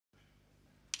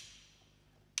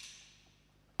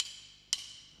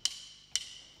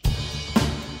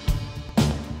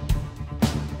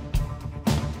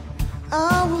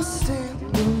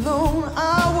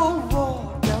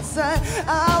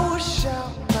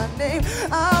name.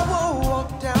 I will walk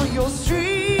down your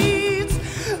streets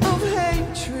of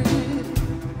hatred.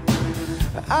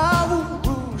 I will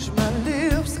rouge my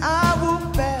lips, I will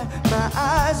bat my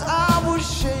eyes, I will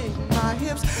shake my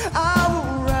hips, I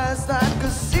will rise like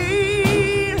a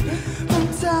seed from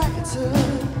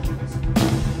Titus.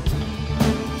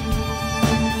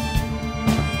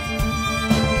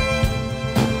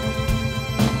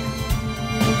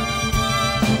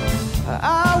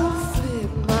 I will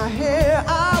flip my hair,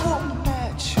 I will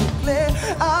match your glare,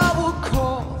 I will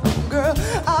call them girl,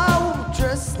 I will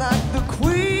dress like the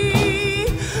queen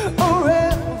or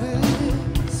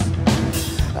Elvis.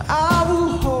 I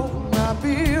will hold my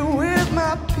beer with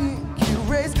my pinky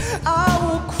raised, I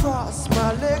will cross my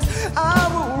legs, I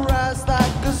will rise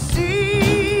like a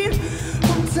seed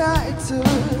from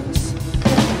Titus.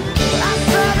 I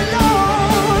stand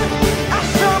alone, I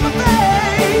show my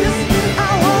face, I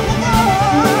walk my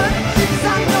road, 'cause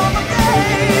I know my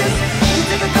days. You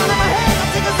take a gun in my head,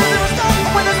 I'll take a scissor and stone.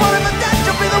 When there's one in the dead,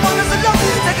 you'll be the one that's alone.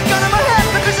 Take a gun in my head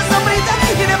because you're somebody that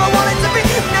you never wanted to be.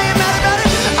 Now you're mad about it,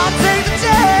 I'll take the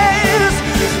chance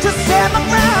to stand my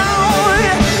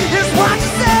ground. It's what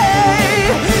you say,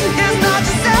 it's not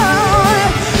your sound.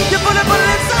 You put it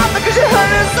inside because you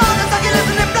heard it a song. It's like you're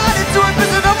listening blinded to a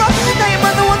prison of rock. Now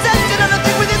you're the one's head, you don't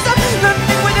think with yourself,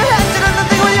 nothing with your head, you don't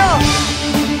think with your.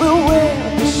 We'll wear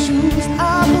the shoes,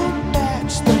 I will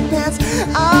match the pants,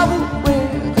 I will wear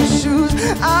the shoes,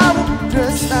 I will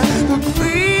dress like the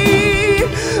queen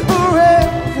or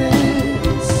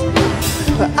Elvis.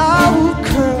 I will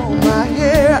curl my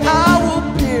hair, I will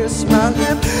pierce my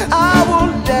lip, I will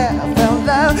laugh out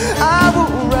loud, I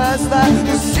will rise like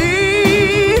the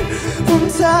sea from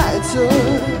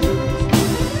Titus.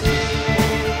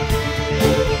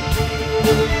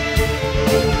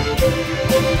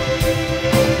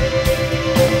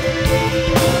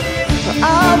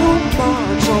 I will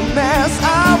march en masse,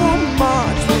 I will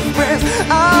march with friends,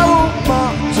 I will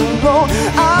march alone,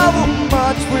 I will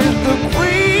march with the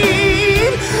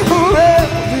queen of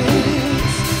Elvis.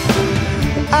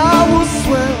 I will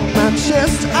swell my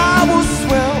chest, I will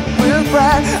swell with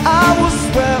pride, I will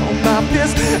swell my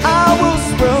fist, I will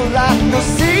swell like the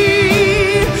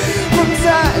sea from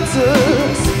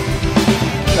Titus.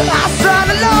 I strive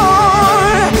alone.